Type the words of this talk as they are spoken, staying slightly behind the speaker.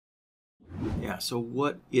Yeah, so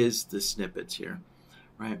what is the snippets here,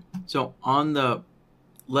 right? So on the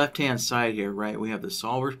left-hand side here, right, we have the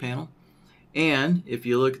solvers panel. And if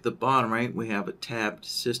you look at the bottom, right, we have a tabbed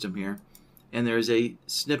system here. And there's a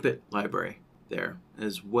snippet library there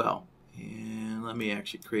as well. And let me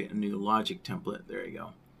actually create a new logic template. There you go.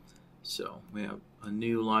 So we have a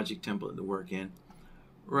new logic template to work in.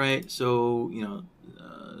 Right, so, you know,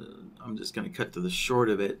 I'm just going to cut to the short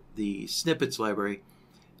of it. The snippets library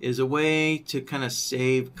is a way to kind of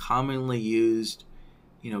save commonly used,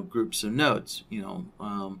 you know, groups of nodes.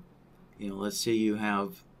 Let's say you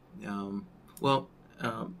have,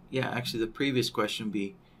 yeah, actually the previous question would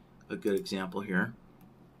be a good example here,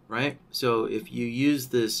 right? So if you use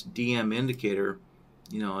this DM indicator,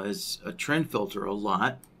 you know, as a trend filter a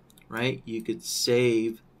lot, right? You could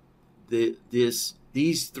save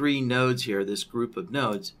these three nodes here, this group of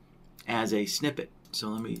nodes, as a snippet. So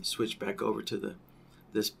let me switch back over to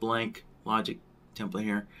this blank logic template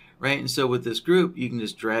here, right? And so with this group, you can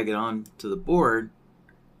just drag it on to the board,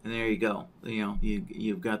 and there you go. You know,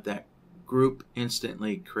 you've got that group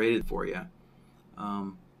instantly created for you.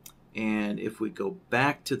 And if we go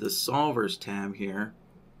back to the solvers tab here,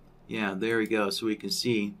 yeah, there we go. So we can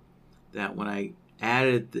see that when I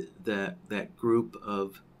added that group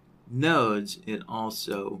of nodes, it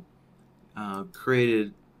also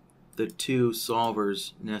created the two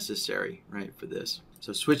solvers necessary, right, for this.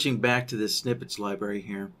 So switching back to this snippets library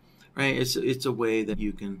here, right, it's a way that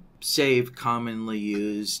you can save commonly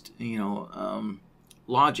used, you know,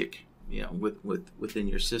 logic, you know, within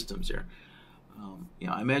your systems there. You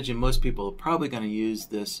know, I imagine most people are probably going to use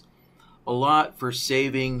this a lot for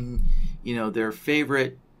saving, you know, their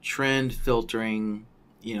favorite trend filtering,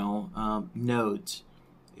 you know, nodes,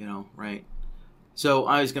 you know, right? So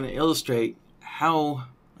I was going to illustrate how,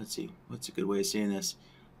 let's see, what's a good way of saying this?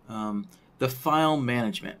 The file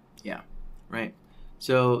management, yeah, right?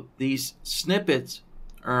 So these snippets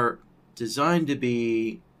are designed to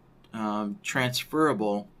be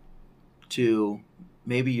transferable to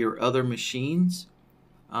maybe your other machines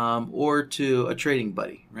or to a trading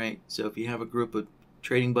buddy, right? So if you have a group of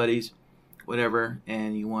trading buddies, whatever,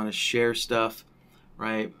 and you want to share stuff,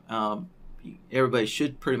 right? Everybody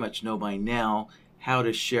should pretty much know by now how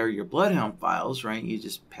to share your BloodHound files, right? You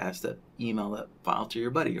just email that file to your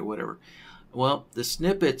buddy or whatever. Well, the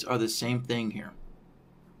snippets are the same thing here,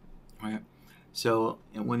 right? So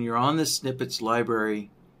when you're on the snippets library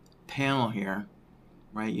panel here,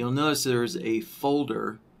 right, you'll notice there's a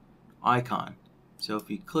folder icon. So if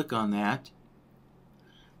you click on that,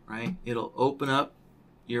 right, it'll open up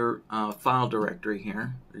your file directory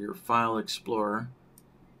here, or your file explorer.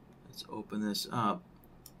 Let's open this up,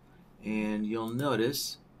 and you'll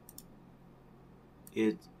notice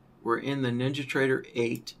we're in the NinjaTrader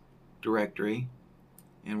 8 directory,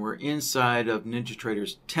 and we're inside of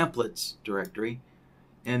NinjaTrader's templates directory,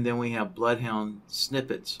 and then we have BloodHound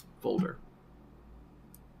snippets folder.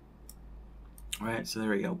 All right, so there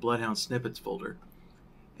we go, BloodHound snippets folder.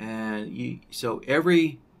 And so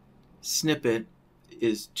every snippet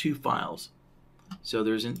is two files. So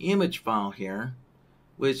there's an image file here,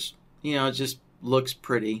 which, you know, just looks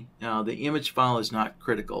pretty. Now, the image file is not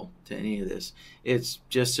critical to any of this. It's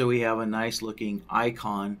just so we have a nice looking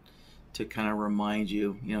icon to kind of remind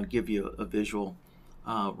you, you know, give you a visual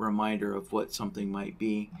reminder of what something might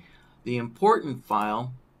be. The important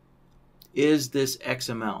file is this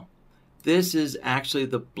XML. This is actually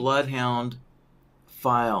the BloodHound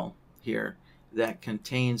file here that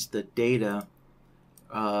contains the data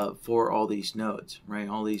for all these nodes, right?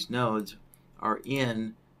 All these nodes are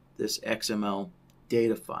in this XML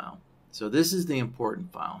data file. So this is the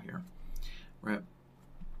important file here, right?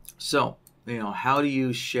 So, you know, how do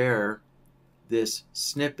you share this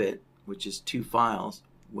snippet, which is two files,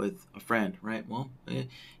 with a friend, right? Well,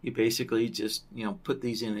 you basically just, you know, put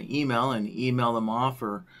these in an email and email them off,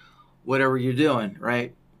 or whatever you're doing,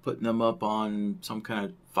 right? Putting them up on some kind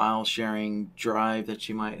of file sharing drive that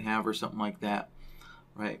you might have or something like that,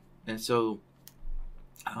 right? And so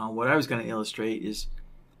what I was going to illustrate is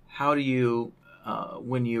how do you,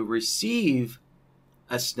 when you receive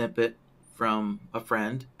a snippet from a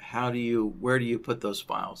friend, where do you put those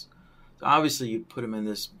files? So obviously you put them in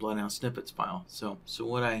this BloodHound snippets file. So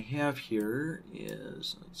what I have here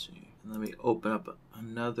is, let's see, let me open up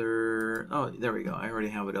another, oh, there we go. I already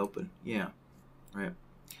have it open. Yeah, right.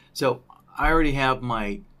 So I already have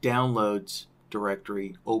my downloads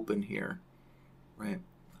directory open here, right?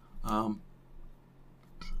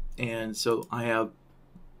 And so I have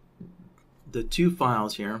the two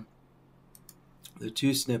files here, the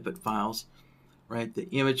two snippet files, right? The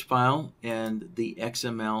image file and the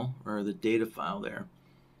XML, or the data file there.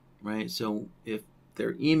 right? So if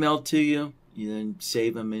they're emailed to you, you then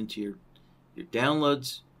save them into your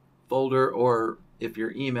downloads folder, or if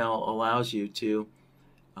your email allows you to,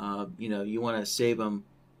 you want to save them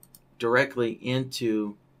directly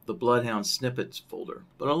into the BloodHound snippets folder.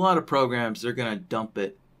 But a lot of programs, they're going to dump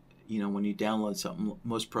it, when you download something,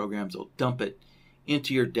 most programs will dump it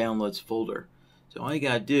into your downloads folder. So all you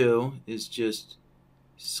got to do is just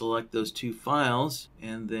select those two files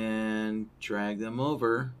and then drag them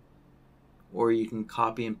over, or you can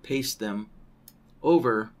copy and paste them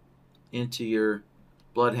over into your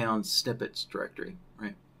BloodHound snippets directory,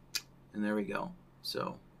 right? And there we go.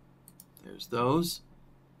 So there's those.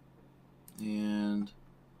 And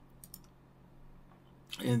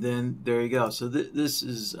then there you go. So this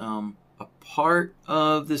is a part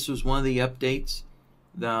of, this was one of the updates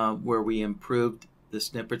where we improved the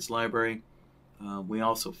snippets library. We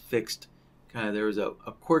also fixed there was a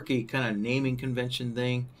quirky kind of naming convention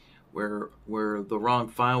thing where the wrong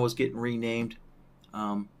file was getting renamed.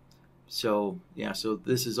 So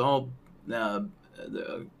this is all a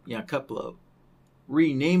couple of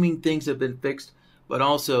renaming things have been fixed, but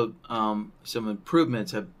also some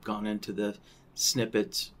improvements have gone into the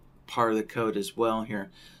snippets part of the code as well here.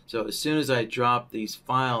 So as soon as I drop these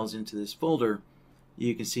files into this folder,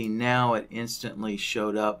 you can see now it instantly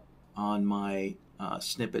showed up on my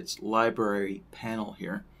snippets library panel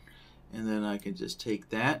here. And then I can just take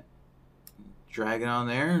that, drag it on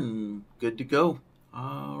there, and good to go.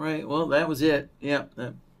 All right, well, that was it. Yeah,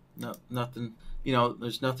 nothing,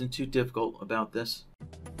 there's nothing too difficult about this.